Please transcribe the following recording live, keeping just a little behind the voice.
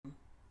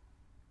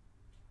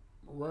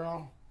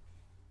Well,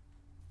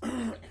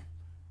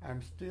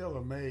 I'm still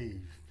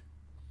amazed,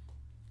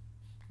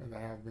 as I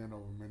have been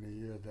over many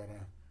years,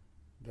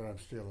 that I'm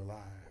still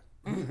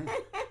alive.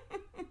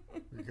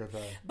 Because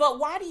But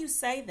why do you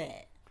say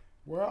that?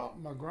 well,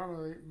 my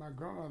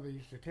grandmother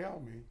used to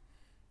tell me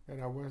that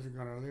I wasn't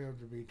going to live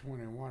to be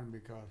 21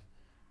 because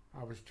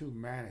I was too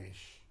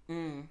mannish.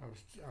 Mm.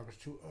 I was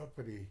too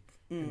uppity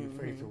in the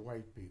face Mm-hmm. of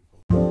white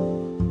people.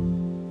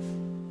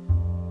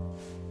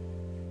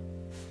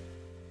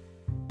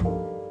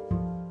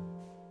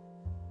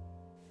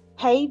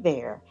 Hey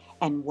there,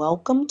 and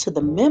welcome to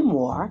the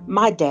memoir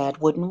My Dad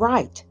Wouldn't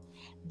Write.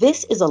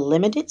 This is a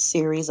limited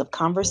series of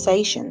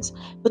conversations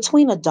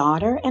between a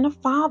daughter and a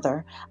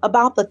father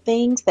about the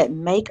things that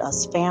make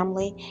us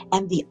family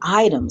and the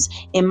items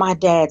in my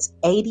dad's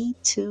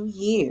 82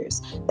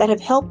 years that have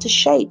helped to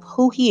shape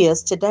who he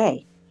is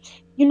today.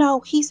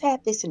 He's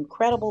had this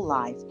incredible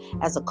life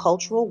as a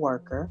cultural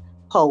worker,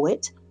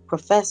 poet,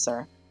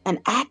 professor, an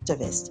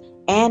activist,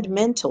 and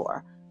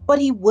mentor, but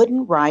he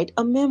wouldn't write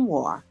a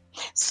memoir.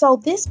 So,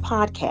 this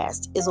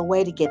podcast is a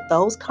way to get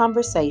those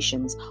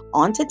conversations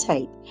onto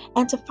tape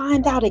and to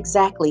find out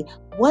exactly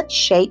what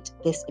shaped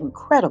this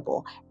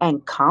incredible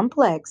and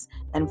complex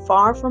and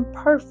far from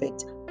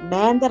perfect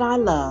man that I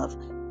love,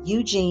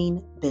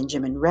 Eugene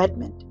Benjamin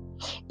Redmond.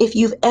 If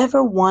you've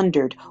ever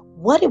wondered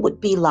what it would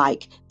be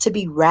like to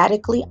be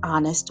radically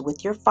honest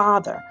with your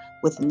father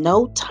with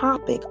no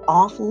topic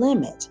off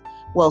limit,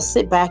 well,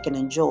 sit back and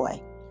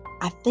enjoy.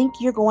 I think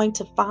you're going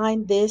to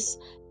find this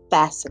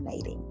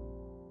fascinating.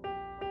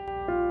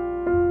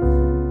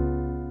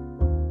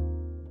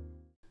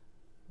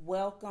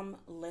 Welcome,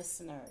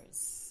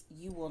 listeners.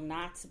 You will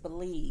not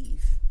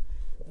believe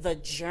the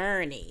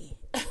journey,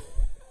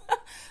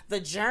 the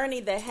journey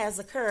that has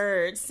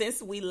occurred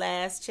since we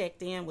last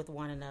checked in with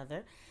one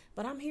another.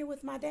 But I'm here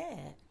with my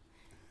dad,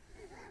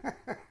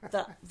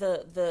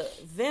 the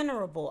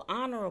venerable,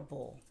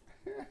 honorable,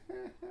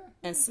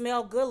 and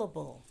smell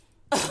gullible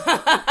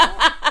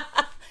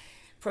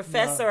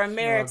Professor Smell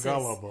Emeritus,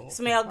 gullible.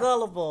 smell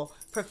gullible,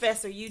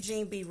 Professor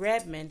Eugene B.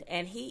 Redmond,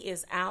 and he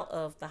is out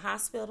of the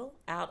hospital,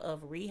 out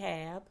of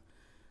rehab,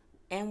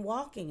 and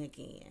walking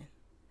again.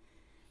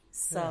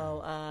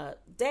 So,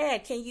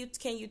 Dad, can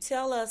you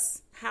tell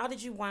us how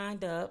did you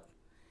wind up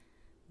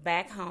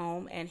back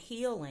home and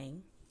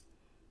healing,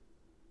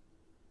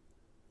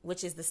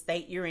 which is the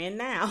state you're in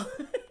now?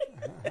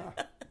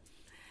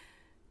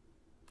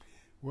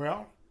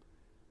 Well,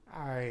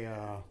 I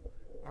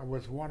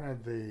was one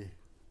of the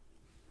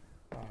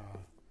uh,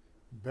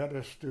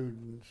 better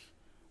students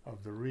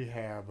of the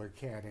rehab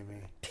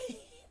academy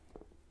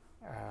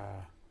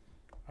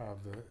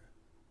of the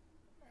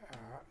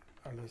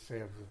let's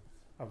say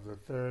of the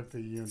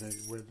therapy unit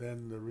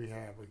within the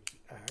rehab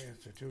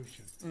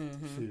institution,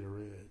 Mm-hmm. Cedar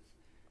Ridge,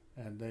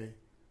 and they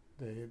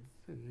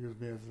used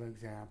me as an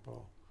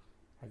example.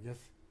 I guess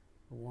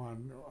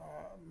one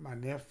my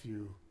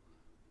nephew,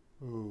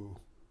 who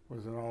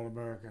was an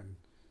All-American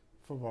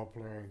football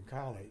player in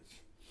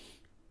college,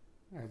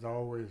 has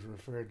always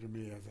referred to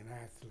me as an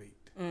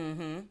athlete.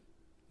 Mm-hmm.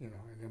 And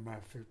in my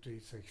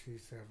 50s,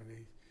 60s,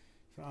 70s,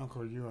 so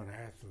Uncle, you're an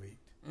athlete.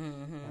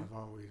 Mm-hmm. I've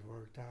always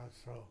worked out.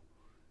 So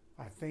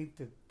I think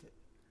that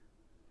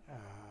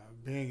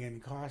being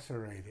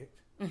incarcerated,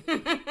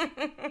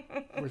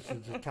 which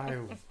is the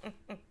title,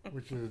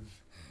 which is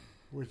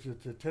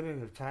the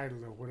tentative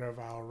title of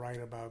whatever I'll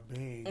write about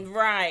being,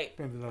 Right.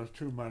 spending those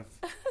 2 months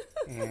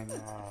in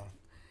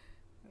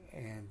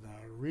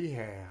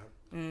rehab.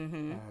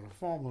 Mm-hmm. The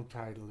formal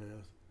title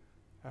is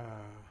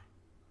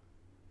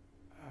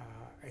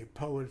A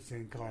Poet's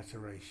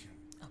Incarceration.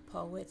 A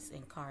poet's In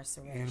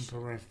incarceration.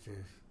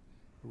 parentheses,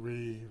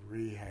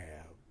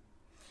 rehab.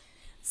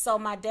 So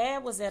my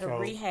dad was at a So-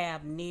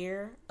 rehab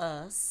near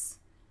us,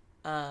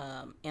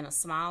 in a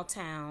small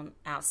town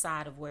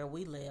outside of where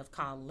we live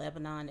called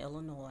Lebanon,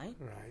 Illinois.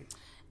 Right.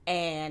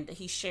 And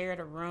he shared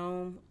a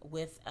room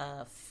with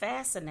a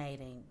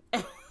fascinating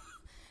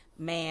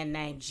man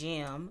named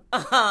Jim.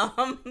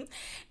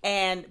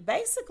 And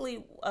basically,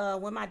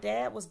 when my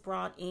dad was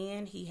brought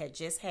in, he had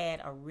just had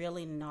a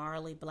really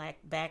gnarly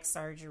back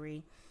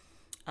surgery.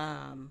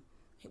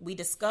 We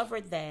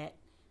discovered that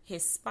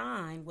his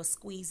spine was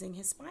squeezing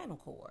his spinal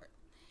cord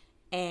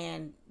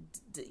and,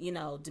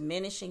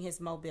 diminishing his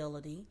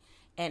mobility.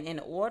 And in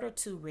order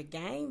to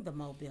regain the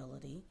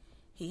mobility,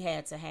 he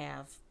had to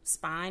have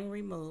spine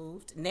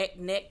removed,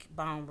 neck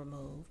bone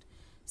removed,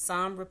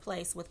 some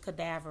replaced with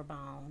cadaver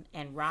bone,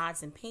 and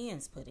rods and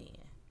pins put in.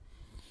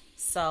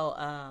 So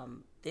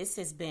this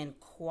has been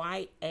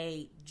quite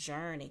a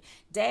journey.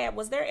 Dad,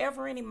 was there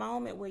ever any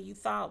moment where you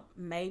thought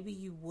maybe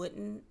you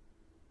wouldn't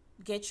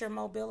get your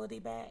mobility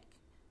back?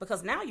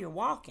 Because now you're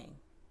walking.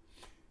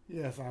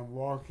 Yes, I'm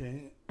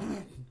walking,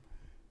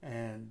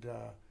 and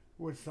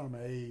with some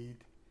aid,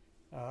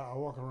 I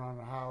walk around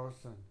the house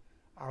and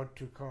out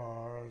to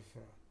cars,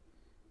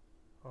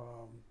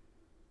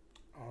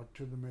 out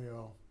to the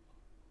mail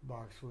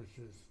box, which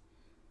is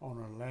on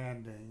a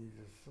landing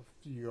just a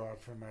few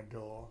yards from my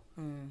door.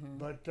 Mm-hmm.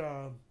 But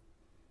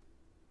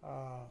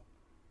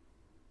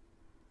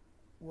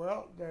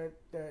Well, there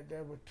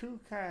were two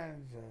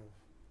kinds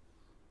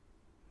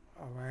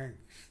of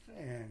angst,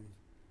 and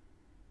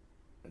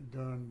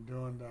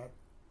during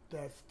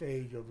that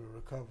stage of the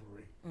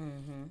recovery,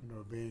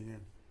 being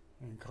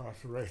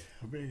incarcerated,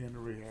 being in the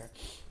rehab.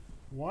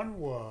 One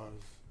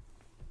was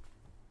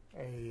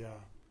a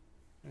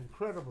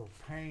incredible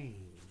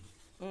pain,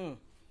 and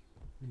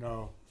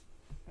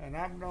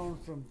I've known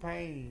some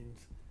pain.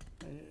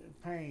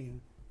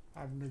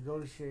 I've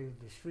negotiated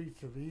the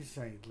streets of East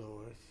St.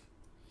 Louis,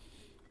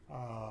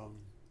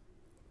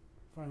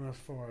 famous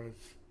for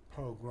its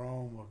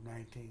pogrom of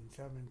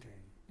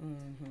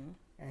 1917,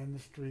 and the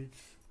streets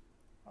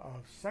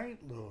of St.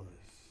 Louis,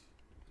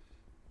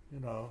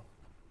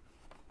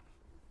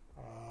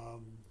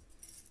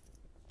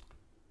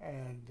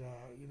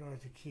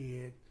 as a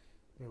kid,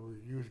 there were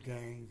youth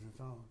gangs and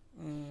so on.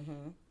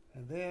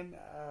 And then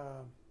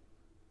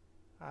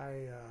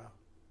I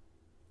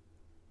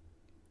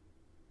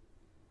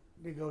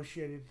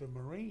negotiated the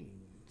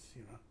Marines,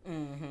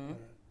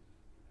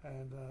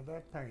 and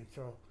that pain.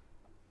 So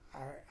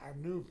I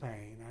knew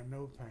pain. I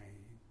know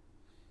pain.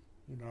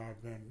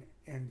 I've been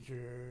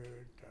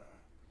injured,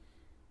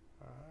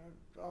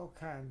 all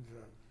kinds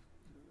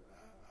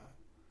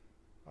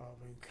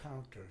of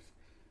encounters.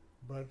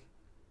 But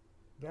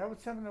that was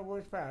something that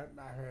was bad.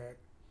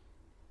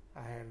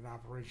 I had an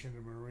operation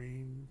in the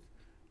Marines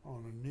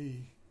on the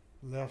knee,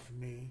 left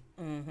knee,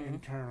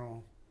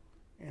 internal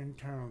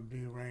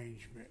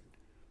derangement,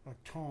 a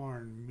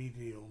torn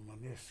medial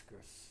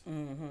meniscus.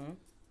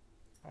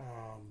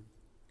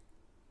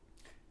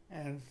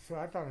 And so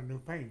I thought I knew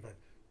pain, but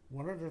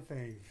one of the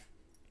things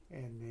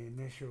in the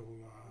initial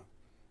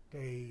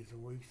days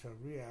and weeks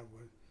of rehab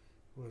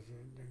was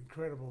an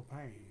incredible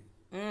pain.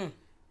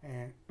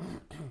 And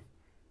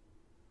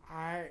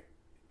I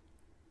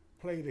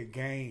played a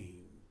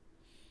game.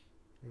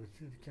 It was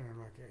kind of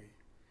like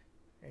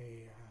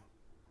a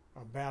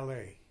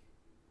ballet.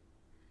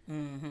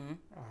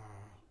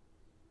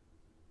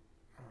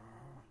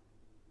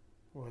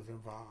 Was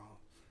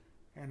involved,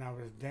 and I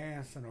was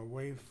dancing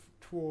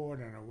toward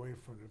and away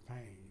from the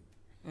pain.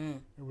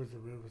 It was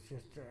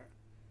just a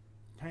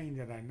pain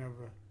that I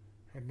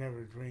had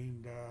never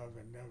dreamed of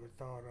and never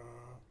thought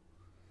of.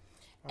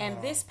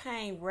 And this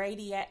pain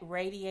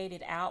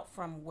radiated out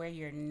from where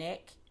your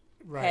neck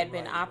had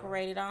been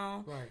operated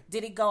on. Right.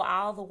 Did it go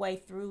all the way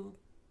through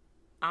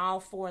all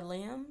four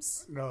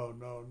limbs? No.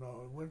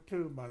 It went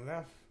to my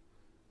left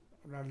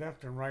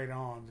and right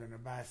arms in the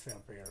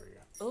bicep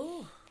area.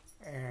 Ooh.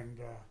 And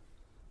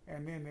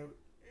then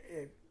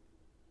it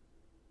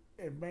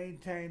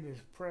maintained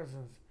its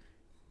presence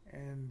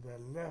in the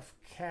left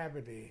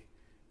cavity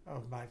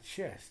of my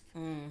chest.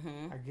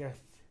 I guess,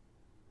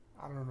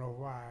 I don't know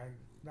why,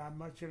 not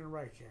much in the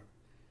right cavity.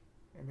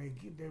 And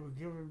they were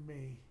giving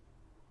me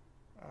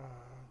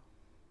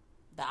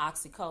the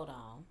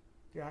oxycodone.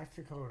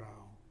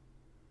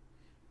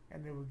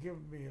 And they were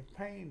giving me a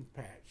pain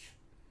patch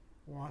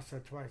once or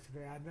twice a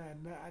day. I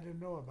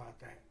didn't know about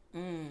that.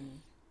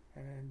 And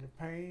then the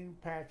pain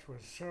patch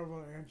was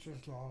several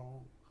inches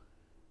long,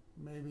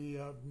 maybe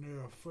up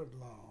near a foot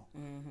long.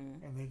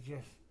 And they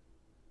just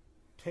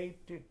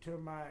taped it to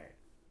my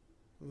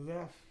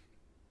left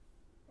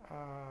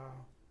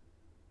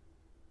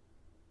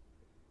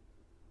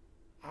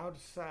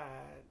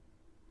outside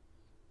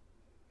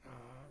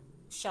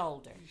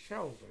shoulder,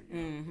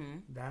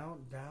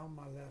 down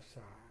my left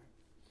side,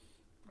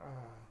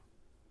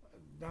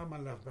 down my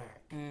left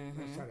back,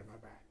 left side of my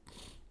back,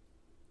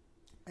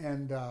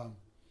 and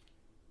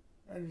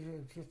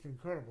it's just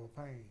incredible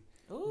pain.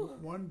 Ooh.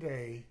 One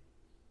day,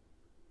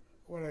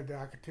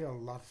 I could tell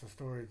lots of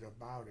stories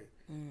about it,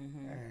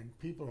 and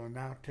people will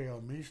now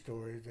tell me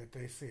stories that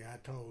they say I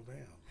told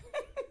them.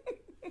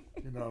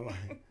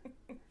 Like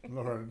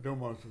Laura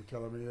Dumont was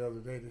telling me the other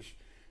day that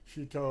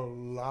she told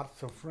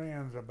lots of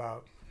friends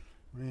about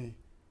me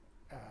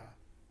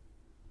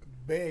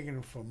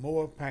begging for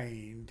more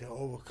pain to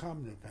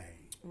overcome the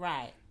pain.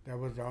 Right. That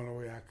was the only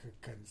way I could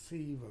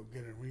conceive of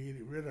getting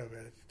rid of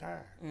it at the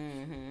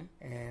time.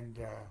 And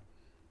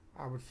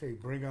I would say,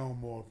 bring on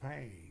more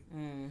pain.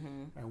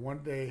 And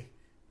one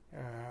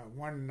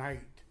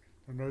night,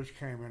 the nurse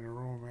came in the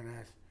room and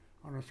asked,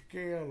 on a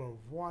scale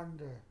of 1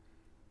 to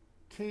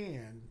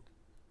 10,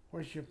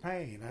 what's your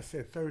pain? I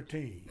said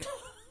 13.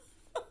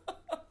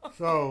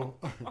 So,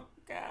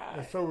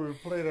 God. So we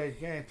would play that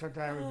game.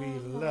 Sometimes it would be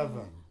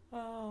 11.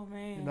 Oh,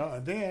 man.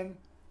 And then,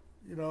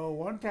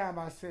 one time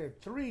I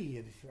said 3,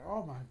 and he said,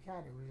 oh my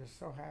God, it was just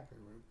so happy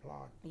with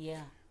applaud.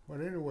 Yeah.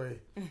 But anyway,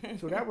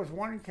 so that was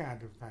one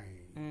kind of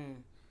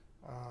pain.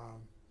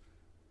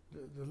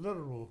 The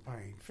literal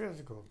pain,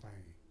 physical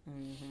pain,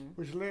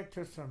 which led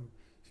to some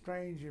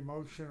strange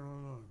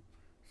emotional and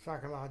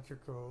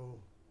psychological,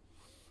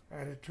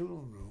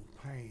 attitudinal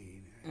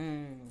pain.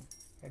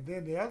 And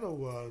then the other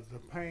was the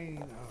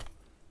pain of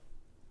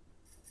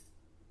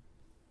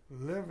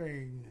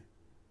living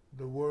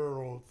the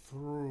world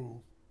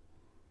through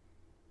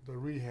the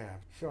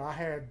rehab. So I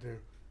had to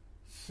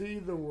see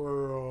the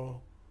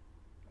world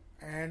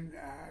and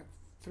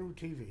through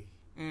TV,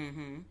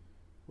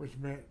 which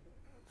meant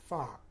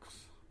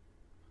Fox,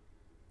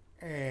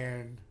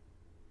 and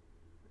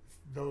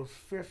those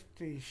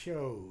 50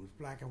 shows,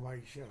 black and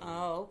white shows.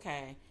 Oh,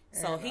 okay.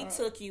 So And, he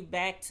took you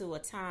back to a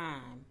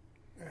time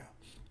Yeah.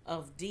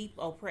 of deep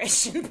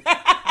oppression.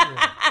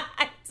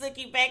 Yeah. Took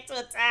you back to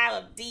a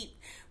time of deep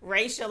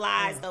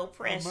racialized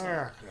oppression.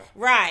 America.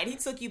 Right. He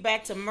took you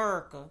back to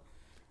America.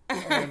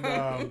 And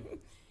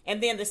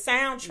And then the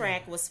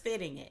soundtrack was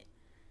fitting it.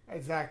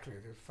 exactly,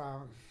 the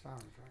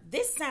soundtrack.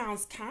 This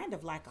sounds kind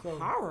of like a So-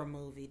 horror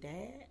movie,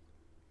 Dad.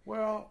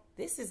 Well,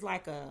 This is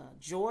like a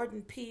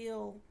Jordan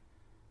Peele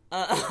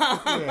yeah.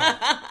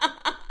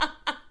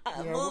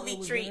 Yeah, movie it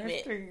was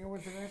treatment. It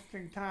was an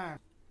interesting time.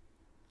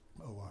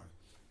 Oh, wow.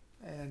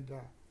 And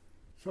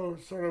so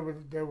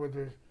there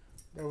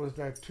was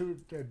that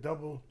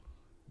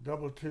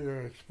double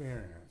tier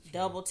experience.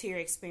 Double tier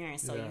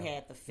experience. So Yeah. you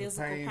had the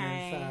physical pain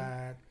pain.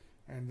 inside,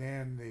 and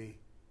then the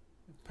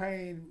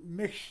pain,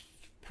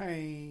 mixed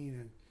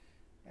pain,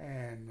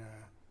 and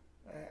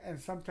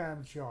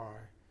sometimes joy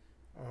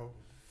of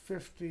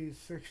 50s,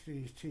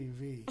 60s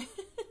TV,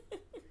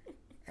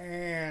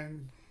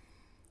 and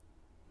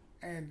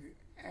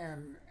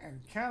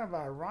kind of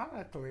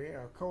ironically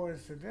or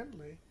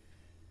coincidentally,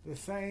 the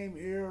same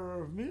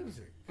era of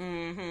music.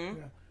 Mm-hmm.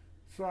 Yeah.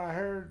 So I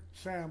heard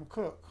Sam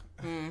Cooke,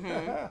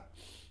 Mm-hmm.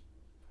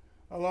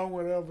 along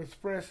with Elvis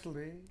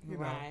Presley, you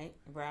know,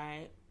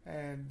 Right.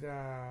 and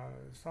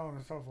so on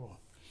and so forth.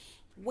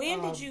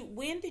 When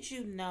did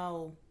you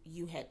know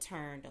you had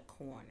turned a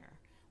corner?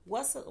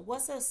 What's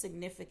a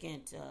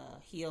significant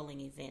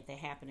healing event that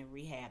happened in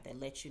rehab that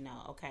let you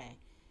know, okay,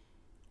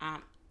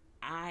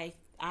 I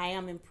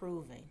am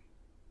improving.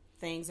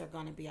 Things are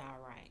going to be all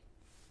right.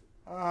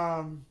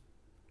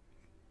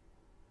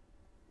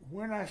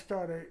 When I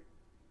started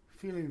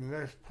feeling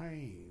less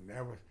pain,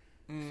 that was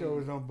so it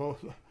was on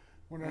both.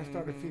 When I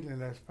started feeling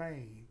less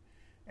pain,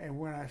 and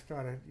when I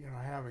started,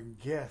 having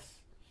guests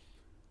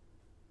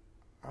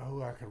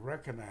who I could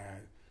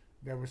recognize,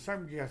 there were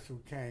some guests who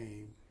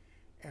came,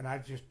 and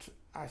I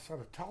sort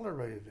of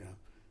tolerated them.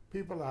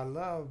 People I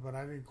loved, but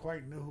I didn't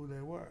quite know who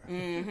they were.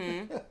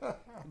 Mm-hmm.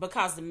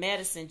 Because the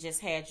medicine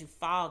just had you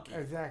foggy.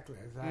 Exactly.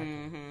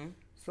 Mm-hmm.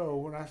 So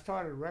when I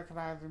started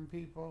recognizing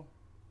people,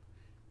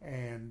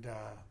 and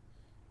I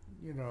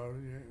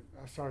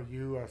saw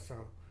you, I saw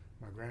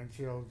my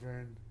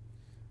grandchildren.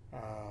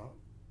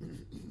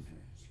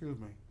 Excuse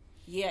me.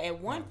 Yeah, at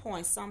one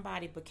point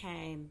somebody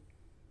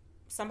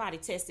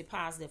tested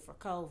positive for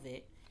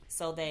COVID,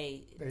 so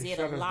they did shut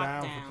a us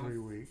lockdown down for 3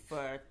 weeks.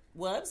 it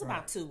was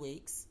about 2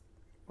 weeks.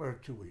 Well,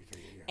 2 weeks.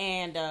 Yeah.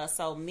 And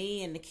so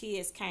me and the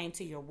kids came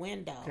to your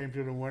window. Came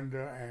to the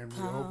window and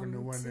we opened the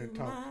window and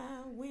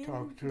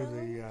talked to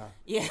the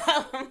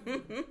Yeah.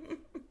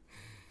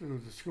 through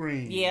the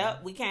screen.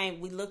 Yeah,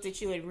 we looked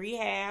at you in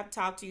rehab,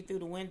 talked to you through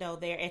the window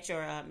there at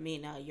your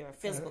your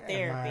physical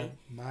therapy.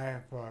 My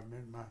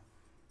apartment,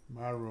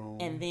 my room.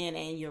 And then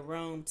in your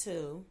room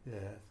too.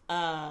 Yes.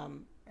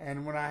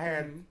 And when I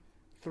had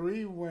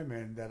 3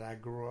 women that I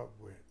grew up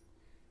with,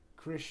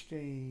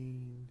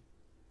 Christine,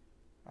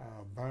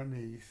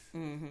 Bernice,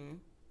 mm-hmm.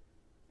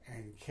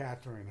 and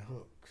Catherine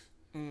Hooks.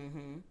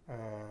 Mm-hmm.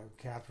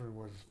 Catherine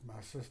was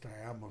my sister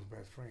Alma's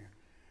best friend.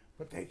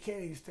 But they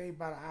can't even stay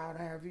about an hour and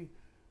a half.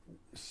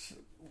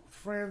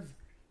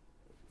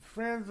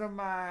 Friends of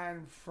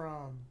mine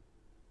from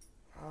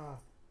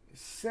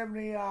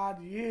 70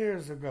 odd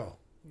years ago.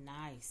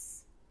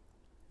 Nice.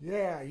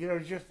 Yeah,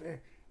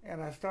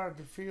 and I started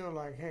to feel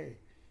like, hey,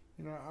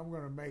 I'm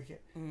going to make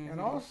it. Mm-hmm.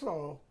 And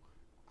also,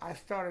 I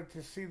started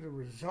to see the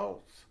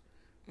results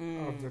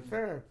of the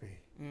therapy.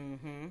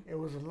 Mm-hmm. It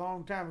was a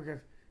long time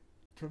because,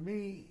 to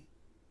me,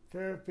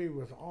 therapy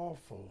was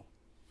awful.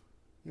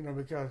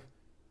 Because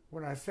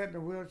when I sat in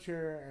the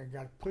wheelchair and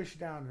got pushed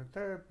down to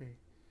therapy,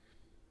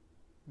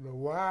 the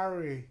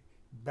wiry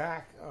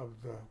back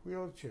of the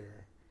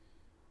wheelchair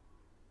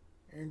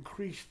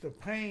increased the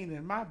pain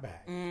in my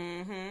back.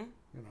 Mm-hmm.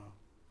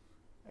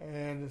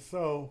 And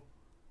so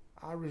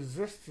I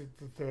resisted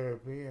the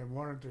therapy and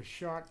wanted to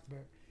shorten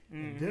it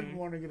and didn't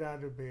want to get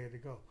out of bed to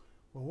go.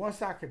 But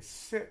once I could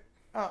sit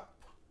up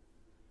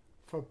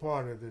for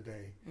part of the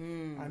day,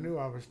 I knew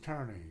I was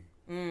turning.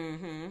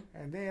 Mm-hmm.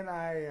 And then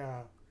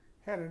I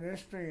had an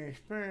interesting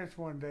experience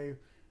one day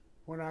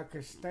when I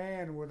could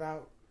stand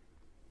without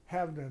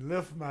having to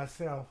lift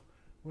myself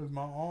with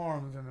my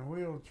arms in a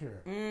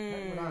wheelchair,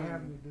 without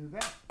having to do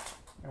that.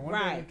 And one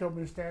day they told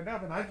me to stand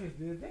up, and I just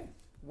did that.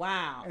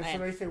 Wow. And so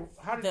they said,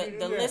 how did you do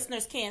the that?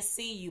 listeners can't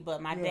see you,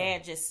 but my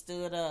dad just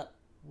stood up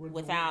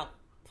without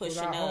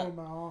pushing without up holding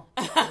my arm,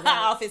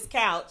 off his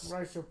couch.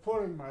 right,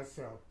 supporting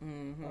myself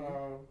Mm-hmm.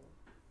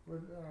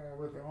 with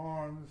the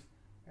arms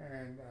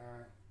and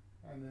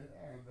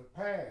the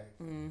pads.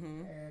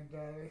 Mm-hmm. And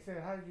they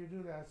said, how did you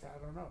do that? I said,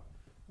 I don't know.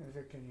 And they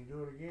said, can you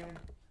do it again?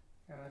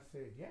 And I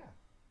said, yeah.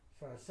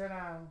 So I sat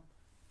down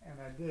and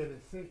I did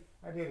it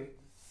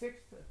 6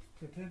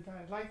 to 10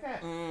 times like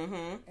that.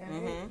 Mm-hmm.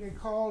 And they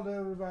called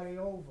everybody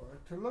over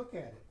to look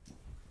at it.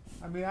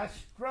 I mean, I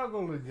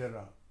struggled to get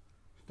up.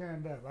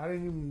 stand up. I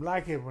didn't even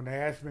like it when they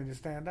asked me to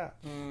stand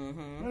up.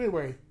 Mm-hmm.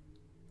 Anyway,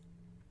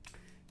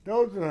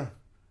 those are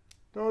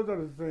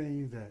the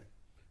things that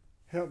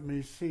helped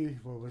me see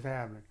what was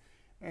happening.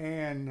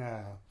 And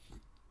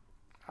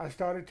I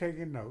started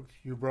taking notes.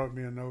 You brought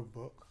me a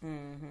notebook.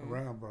 Mm-hmm.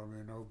 Around brought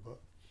me a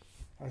notebook.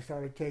 I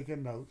started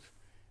taking notes,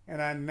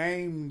 and I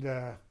named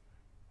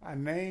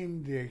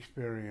the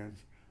experience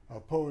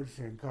of poets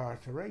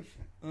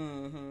incarceration.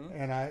 Mm-hmm.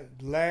 And I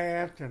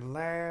laughed and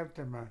laughed,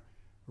 and my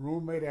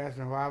roommate asked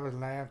me why I was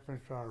laughing,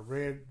 so I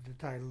read the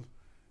title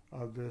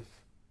of this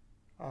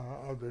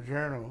of the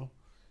journal.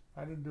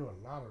 I didn't do a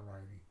lot of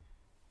writing.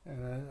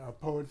 And a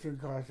poet's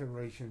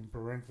incarceration,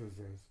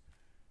 parenthesis,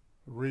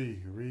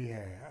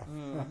 rehab.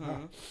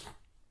 Mm-hmm.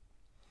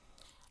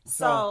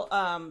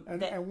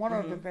 And one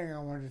other thing I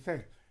wanted to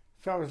say.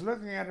 So I was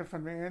looking at it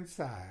from the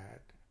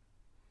inside,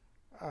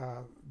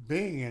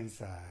 being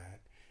inside,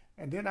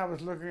 and then I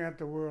was looking at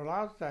the world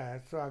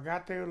outside. So I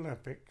got the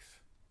Olympics,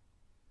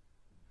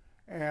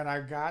 and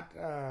I got,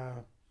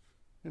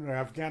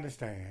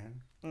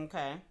 Afghanistan.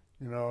 Okay.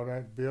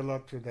 That build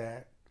up to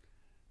that,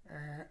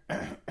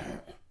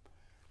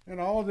 and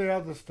all the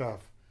other stuff.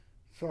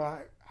 So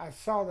I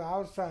saw the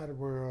outside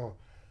world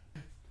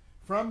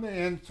from the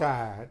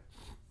inside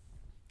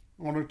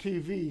on a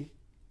TV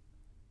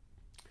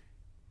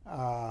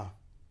of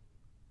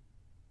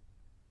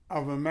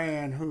a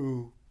man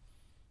who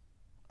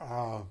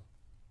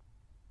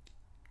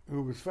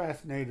was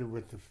fascinated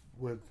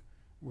with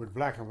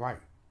black and white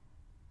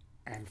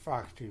and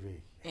Fox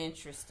TV.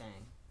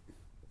 Interesting.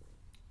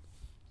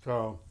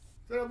 So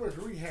that was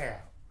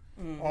rehab.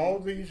 Mm-hmm. All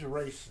these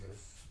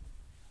races,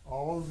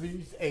 all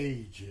these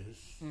ages,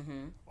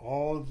 Mm-hmm.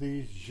 all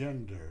these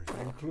genders,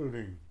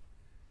 including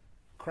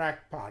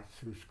crackpots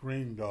who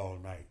screamed all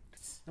night.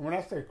 And when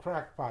I say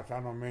crackpots, I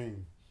don't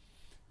mean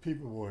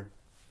people with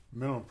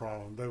mental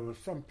problems. There were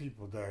some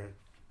people there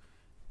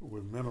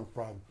with mental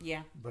problems.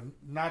 Yeah. But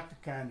not the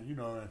kind,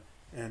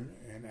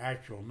 in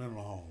actual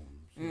mental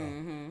homes.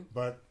 Mm-hmm.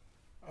 But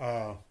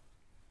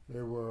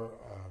there were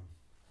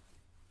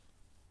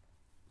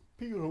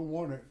people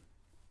who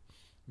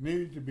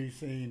needed to be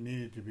seen,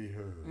 needed to be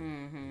heard.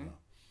 Mm-hmm.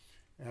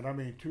 And I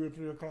mean, 2 or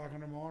 3 o'clock in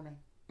the morning,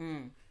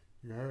 you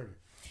heard it.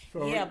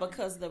 So yeah,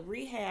 because the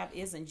rehab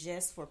isn't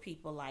just for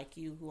people like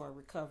you who are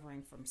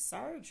recovering from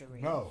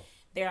surgery. No.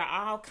 There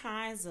are all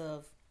kinds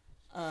of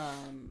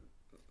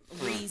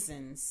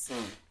reasons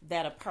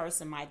that a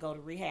person might go to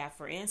rehab.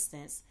 For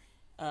instance,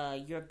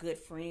 your good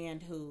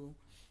friend who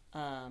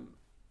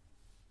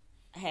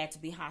had to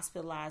be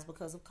hospitalized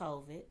because of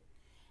COVID,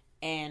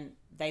 and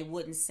they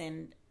wouldn't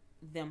send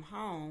them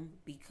home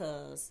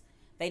because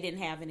they didn't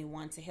have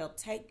anyone to help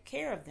take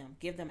care of them,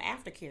 give them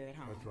aftercare at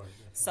home. That's right.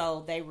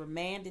 So they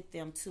remanded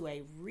them to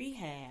a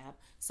rehab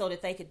so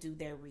that they could do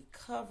their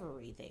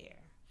recovery there.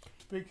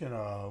 Speaking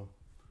of,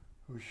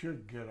 who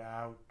should get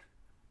out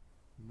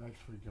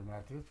next week and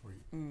not this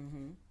week,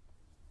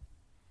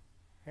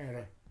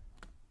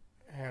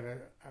 had a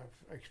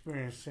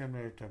experience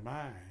similar to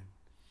mine,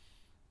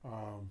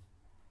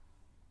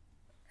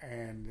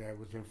 and that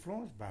was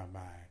influenced by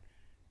mine.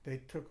 They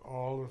took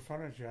all the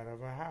furniture out of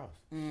her house.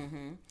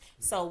 Mm-hmm.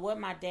 So what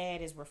my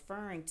dad is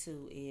referring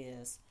to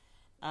is,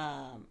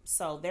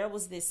 so there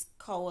was this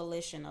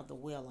coalition of the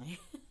willing.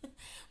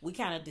 We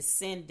kind of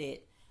descended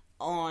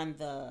on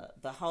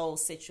the whole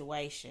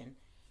situation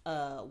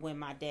when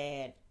my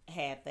dad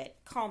had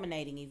that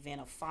culminating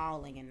event of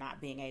falling and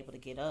not being able to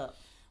get up,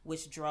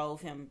 which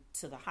drove him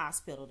to the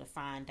hospital to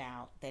find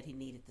out that he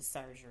needed the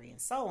surgery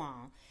and so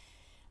on.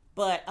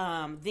 But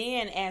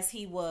then as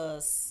he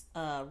was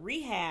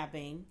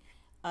rehabbing,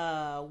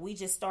 we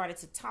just started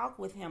to talk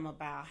with him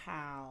about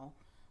how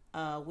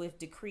with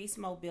decreased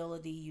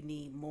mobility, you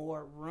need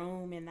more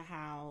room in the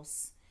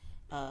house.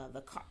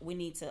 We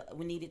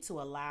needed to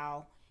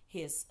allow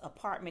his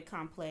apartment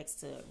complex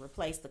to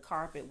replace the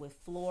carpet with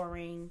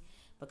flooring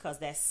because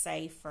that's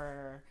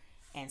safer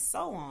and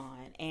so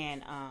on.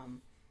 And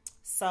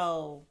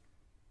so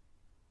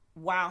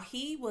while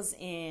he was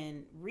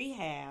in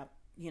rehab,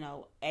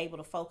 able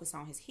to focus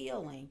on his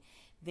healing,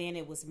 then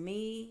it was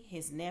me,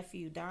 his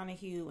nephew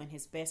Donahue, and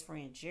his best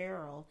friend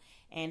Gerald,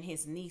 and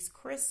his niece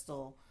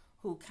Crystal,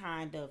 who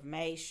kind of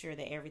made sure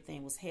that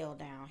everything was held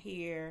down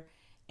here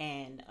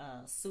and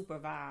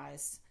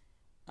supervised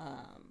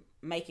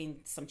making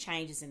some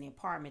changes in the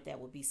apartment that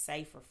would be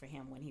safer for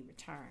him when he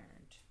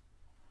returned.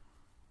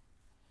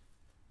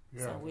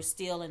 Yeah. So we're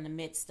still in the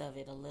midst of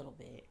it a little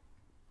bit.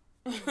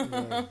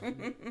 Yeah.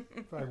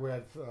 It's like we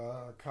had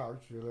a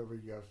couch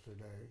delivered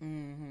yesterday.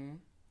 Mm-hmm.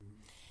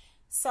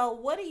 So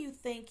what do you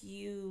think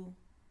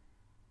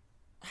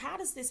how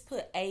does this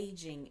put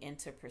aging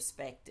into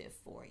perspective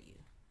for you?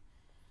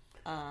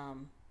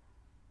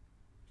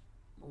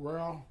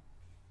 Well,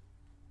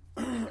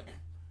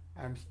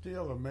 I'm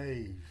still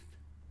amazed,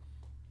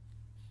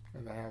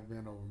 as I have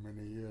been over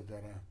many years,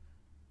 that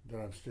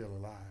I'm still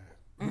alive.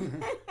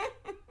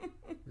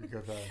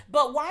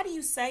 But why do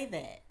you say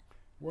that?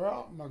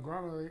 Well, my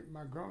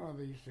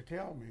grandmother used to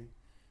tell me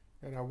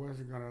that I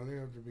wasn't going to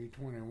live to be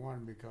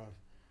 21 because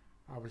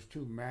I was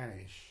too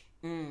mannish.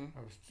 I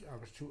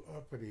was too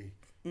uppity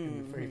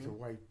in the face of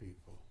white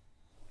people,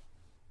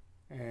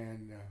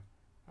 and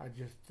I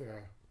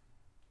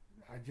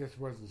just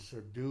wasn't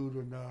subdued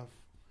enough,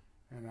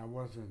 and I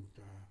wasn't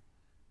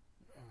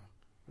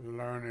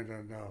learned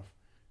enough,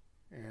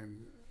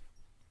 and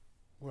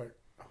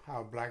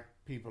how black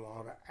people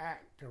ought to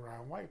act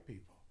around white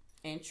people.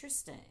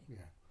 Interesting.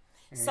 Yeah.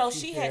 And So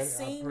she had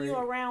said, seen you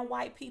around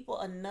white people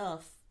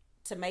enough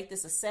to make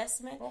this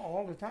assessment? Oh,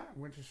 all the time.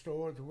 Went to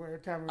stores every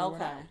time we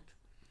went out.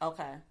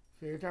 Okay.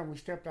 So every time we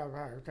stepped out of the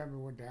house, every time we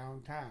went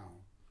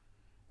downtown,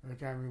 every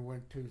time we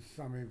went to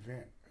some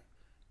event,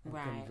 a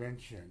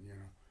convention,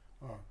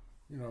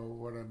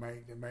 where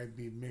there might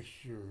be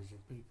mixtures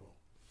of people.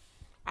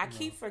 I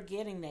keep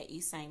forgetting that the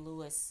East St.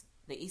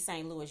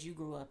 Louis you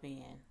grew up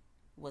in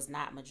was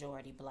not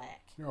majority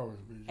black. No, it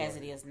was majority, as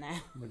it is now.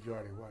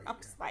 Majority white. I'm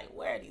just like,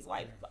 where are these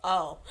white people?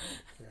 Oh,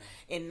 yeah.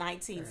 In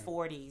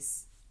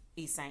 1940s,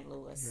 East St.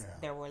 Louis,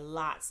 there were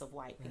lots of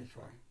white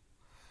people.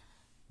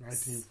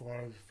 That's right.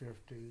 1940s,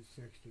 50s,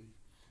 60s.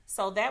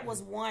 So that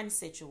was one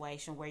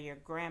situation where your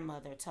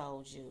grandmother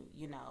told you,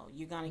 you're not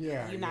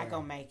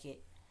gonna make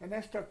it. And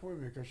that stuck with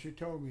me because she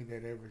told me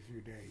that every few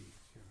days.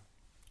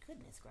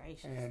 Goodness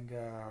gracious. And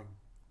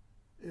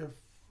if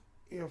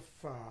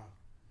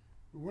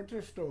we went to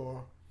the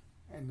store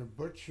and the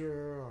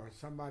butcher or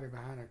somebody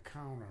behind a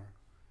counter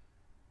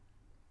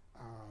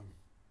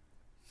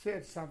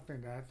said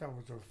something that I thought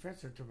was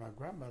offensive to my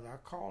grandmother, I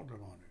called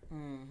them on it.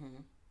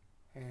 Mm-hmm.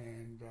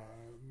 And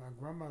my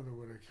grandmother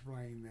would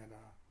explain that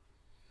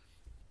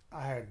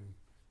I hadn't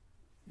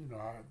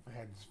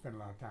spent a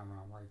lot of time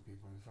around white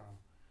people, and so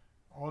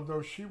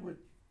although she would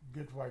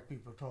get white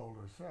people told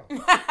herself,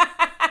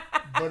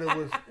 but it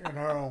was in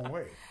her own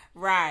way.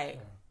 Right.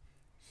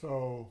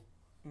 So,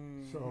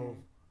 and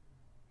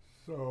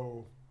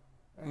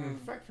it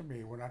affected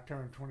me when I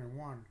turned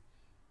 21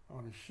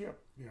 on a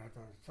ship. I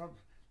thought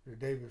the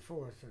day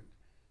before, I said,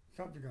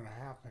 something's going to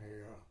happen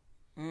here.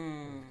 It's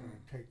going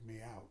to take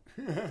me out.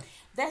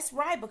 That's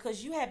right,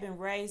 because you had been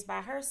raised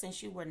by her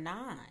since you were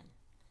 9.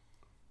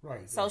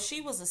 Right. So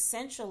she was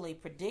essentially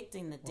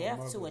predicting the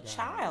death to a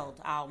child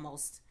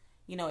almost,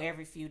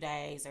 every few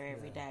days or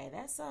every day.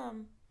 That's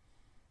and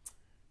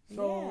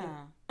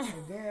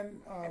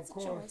then of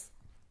course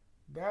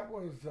that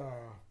was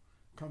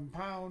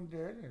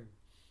compounded and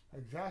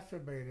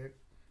exacerbated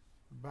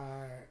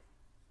by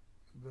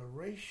the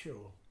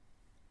racial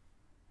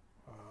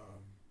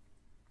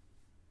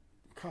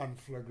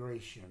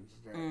conflagrations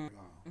that went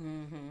on.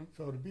 Mm-hmm.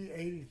 So to be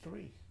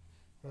 83,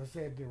 I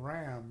said to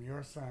Ram,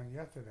 your son,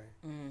 yesterday,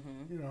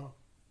 you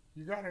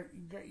got a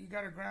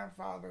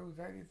grandfather who's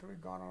 83,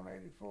 gone on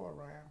 84,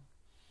 Ram,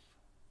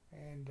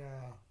 and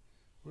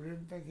we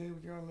didn't think he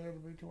was going to live to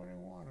be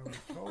 21. I was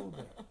told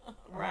that.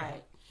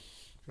 Right.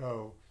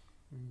 So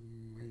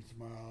he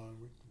smiled,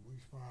 we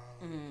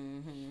smiled.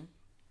 Mm-hmm.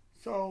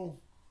 So,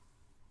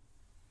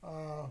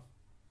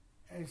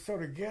 and so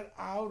to get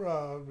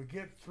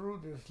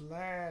through this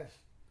last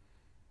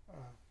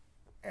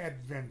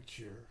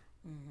adventure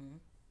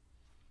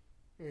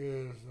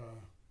is,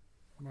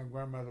 my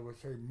grandmother would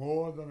say,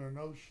 more than an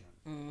ocean.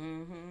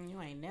 Mm-hmm.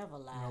 You ain't never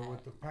lied.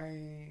 With the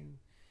pain.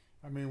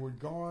 I mean, we're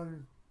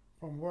going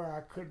from where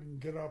I couldn't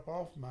get up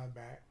off my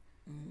back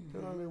to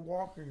literally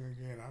walking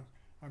again.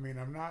 I'm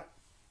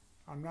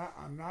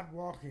not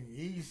walking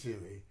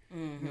easily,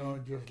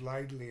 just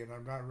lightly, and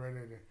I'm not ready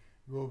to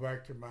go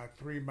back to my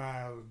 3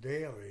 miles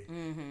daily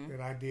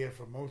that I did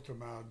for most of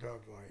my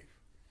adult life.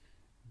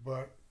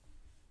 But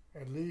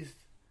at least,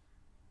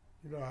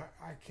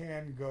 I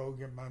can go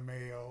get my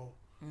mail.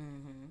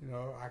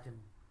 I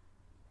can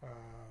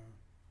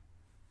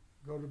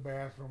go to the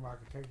bathroom. I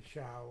can take a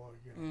shower.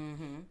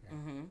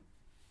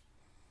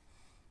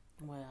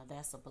 Well,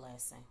 that's a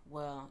blessing.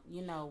 Well,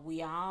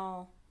 we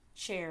all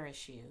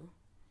cherish you,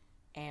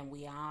 and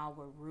we all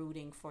were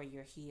rooting for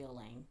your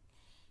healing,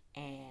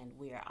 and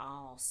we're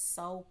all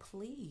so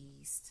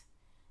pleased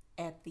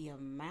at the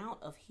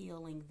amount of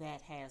healing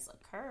that has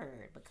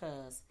occurred,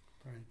 because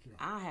thank you.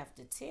 I have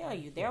to tell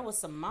you, there were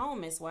some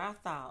moments where I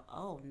thought,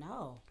 oh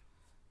no.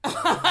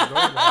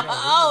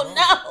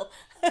 Oh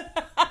no.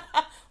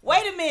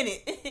 Wait a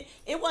minute.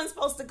 It wasn't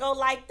supposed to go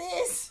like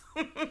this.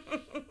 In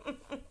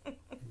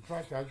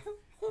fact, I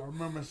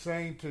remember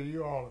saying to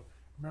you all,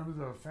 members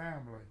of the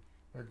family,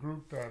 the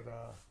group that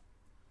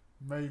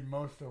made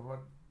most of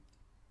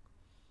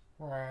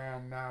where I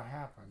am now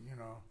happen,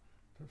 to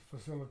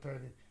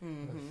facilitating.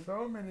 There's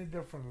so many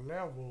different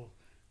levels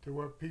to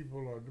what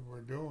people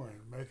were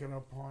doing, making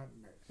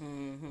appointments,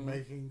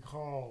 making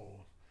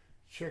calls,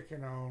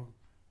 checking on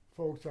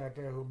folks out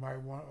there who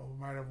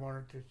might have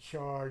wanted to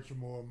charge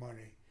more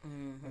money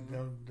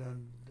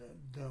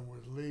than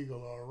was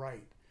legal or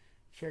right.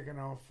 Checking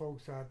on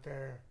folks out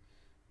there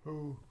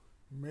who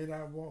might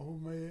have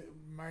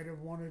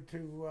wanted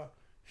to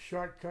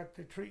shortcut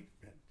the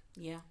treatment.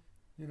 Yeah.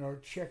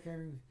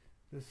 Checking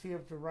to see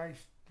if the right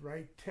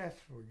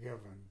tests were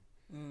given,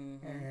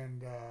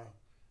 and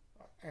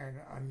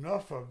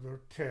enough of the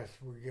tests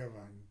were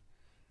given,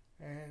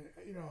 and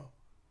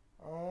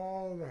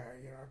all that,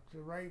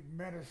 the right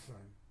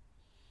medicine,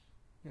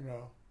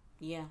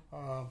 Yeah.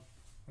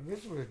 And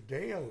this was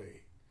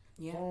daily.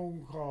 Yeah.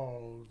 Phone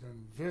calls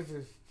and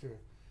visits to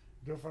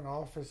different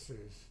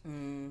offices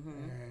Mm-hmm.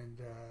 and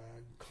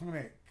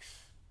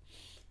clinics.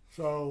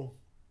 So,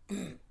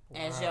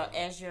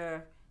 As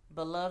your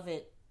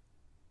beloved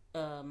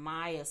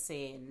Maya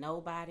said,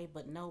 nobody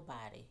but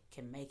nobody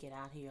can make it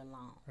out here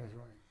alone. that's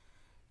right.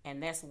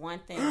 And that's one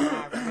thing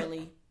that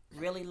I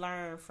really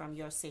learned from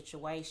your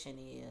situation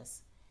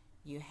is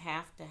you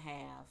have to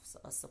have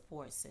a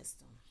support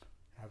system.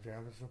 Have to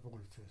have a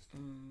support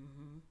system.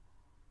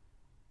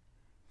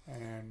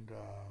 Mm-hmm. And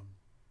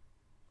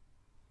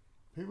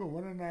people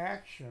went into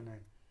action.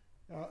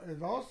 And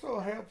it also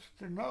helps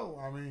to know,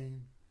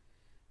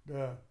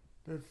 the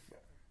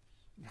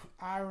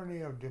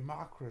irony of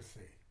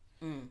democracy,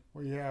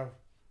 where you have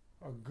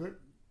a good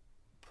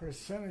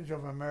percentage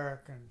of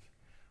Americans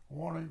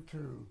wanting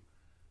to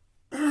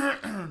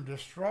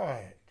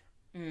destroy it.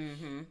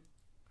 Mm-hmm.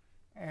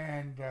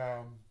 And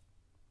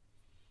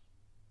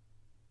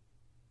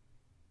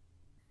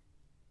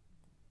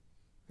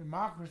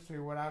democracy,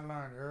 what I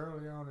learned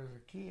early on as a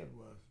kid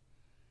was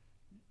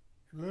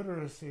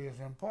literacy is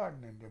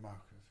important in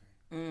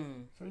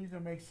democracy. So you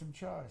can make some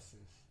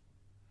choices.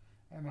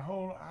 And the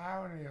whole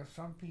irony of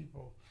some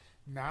people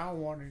now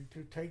wanting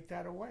to take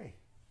that away.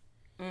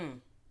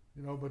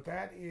 But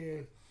that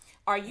is...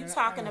 Are you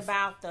talking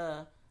about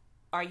the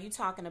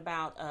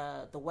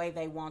way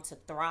they want to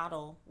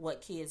throttle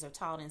what kids are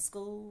taught in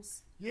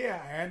schools?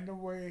 Yeah,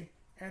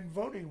 and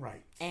voting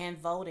rights. And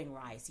voting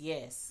rights,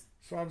 yes.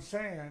 So I'm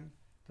saying,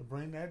 to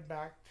bring that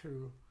back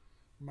to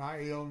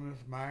my illness,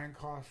 my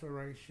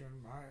incarceration,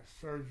 my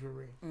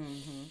surgery,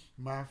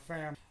 my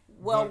family.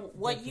 Well,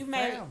 what you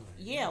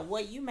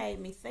made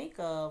me think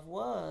of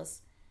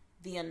was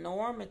the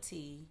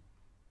enormity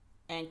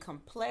and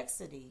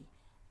complexity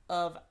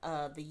of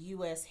the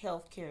U.S.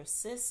 healthcare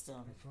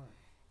system. That's right.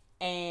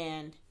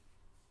 And,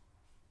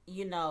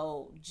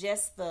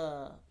 just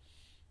the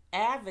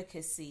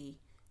advocacy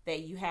that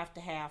you have to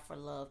have for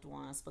loved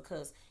ones,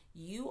 because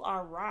you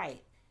are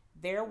right.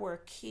 There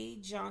were key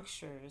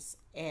junctures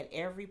at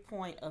every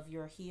point of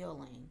your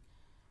healing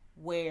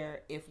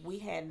where if we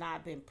had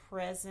not been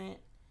present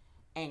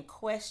and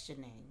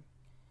questioning,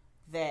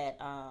 that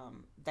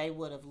they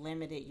would have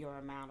limited your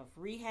amount of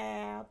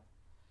rehab.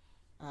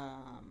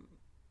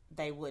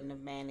 They wouldn't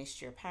have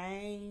managed your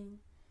pain.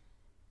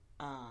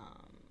 I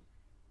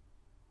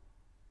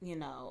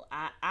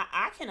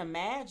can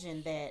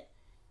imagine that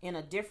in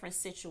a different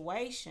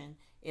situation,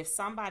 if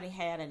somebody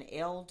had an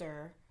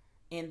elder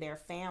in their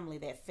family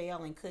that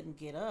fell and couldn't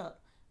get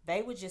up,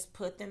 they would just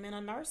put them in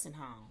a nursing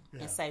home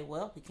and say,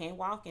 well, he can't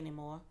walk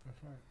anymore.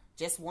 That's right.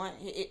 Just one,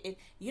 it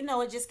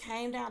just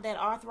came down, that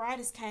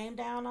arthritis came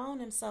down on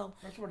him. So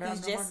that's what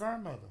happened to my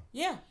grandmother.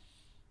 Yeah.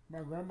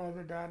 My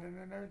grandmother died in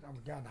the nurse. I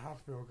was down in the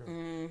hospital because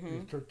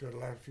it took the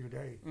last few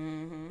days.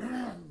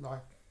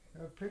 Like,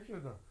 a picture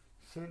of her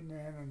sitting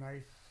there in a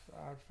nice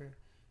outfit,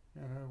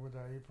 with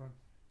her apron,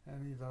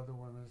 and these other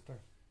women and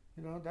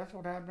stuff. That's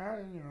what happened to her,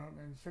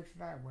 in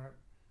 69 when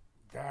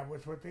that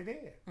was what they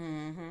did.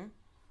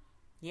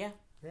 Yeah.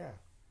 Yeah.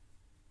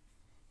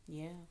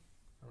 Yeah.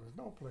 There was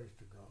no place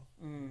to go.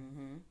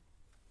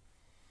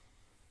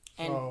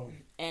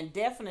 And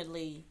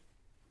definitely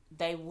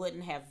they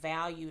wouldn't have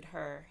valued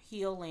her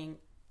healing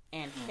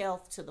and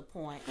health to the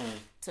point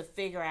to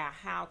figure out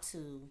how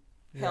to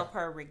help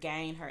her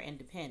regain her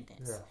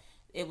independence. Yeah.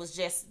 It was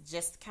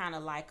just kind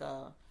of like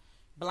a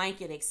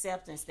blanket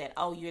acceptance that,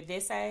 oh, you're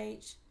this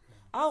age?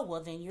 Oh,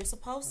 well, then you're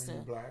supposed to.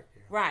 You're black.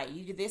 Yeah. Right.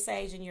 You're this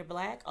age and you're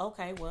black?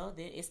 Okay, well,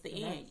 then it's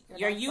the end.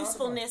 Your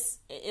usefulness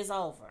is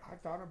over. I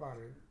thought about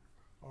it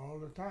all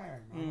the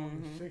time. I'm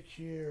only 6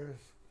 years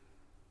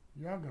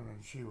younger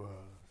than she was.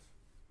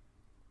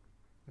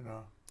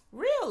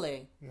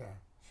 Really? Yeah.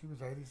 She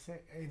was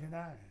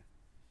 89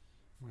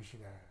 when she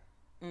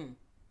died.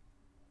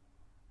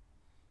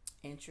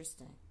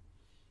 Interesting.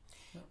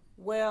 Yeah.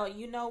 Well,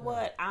 you know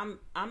what?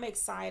 I'm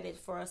excited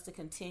for us to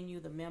continue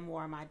the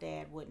memoir My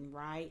Dad Wouldn't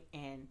Write,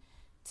 and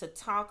to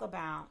talk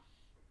about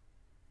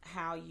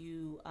how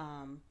you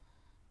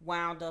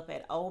wound up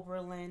at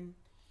Oberlin,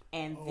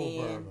 and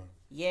then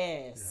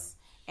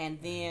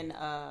and then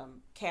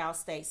Cal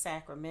State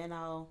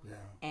Sacramento,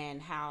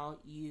 and how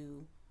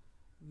you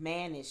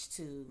managed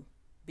to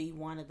be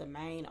one of the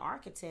main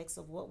architects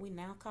of what we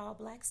now call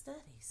Black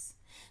Studies.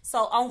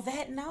 So on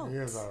that note, it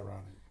is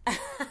ironic.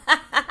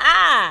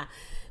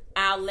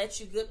 I'll let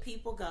you good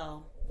people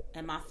go,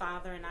 and my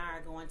father and I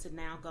are going to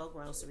now go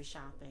grocery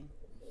shopping.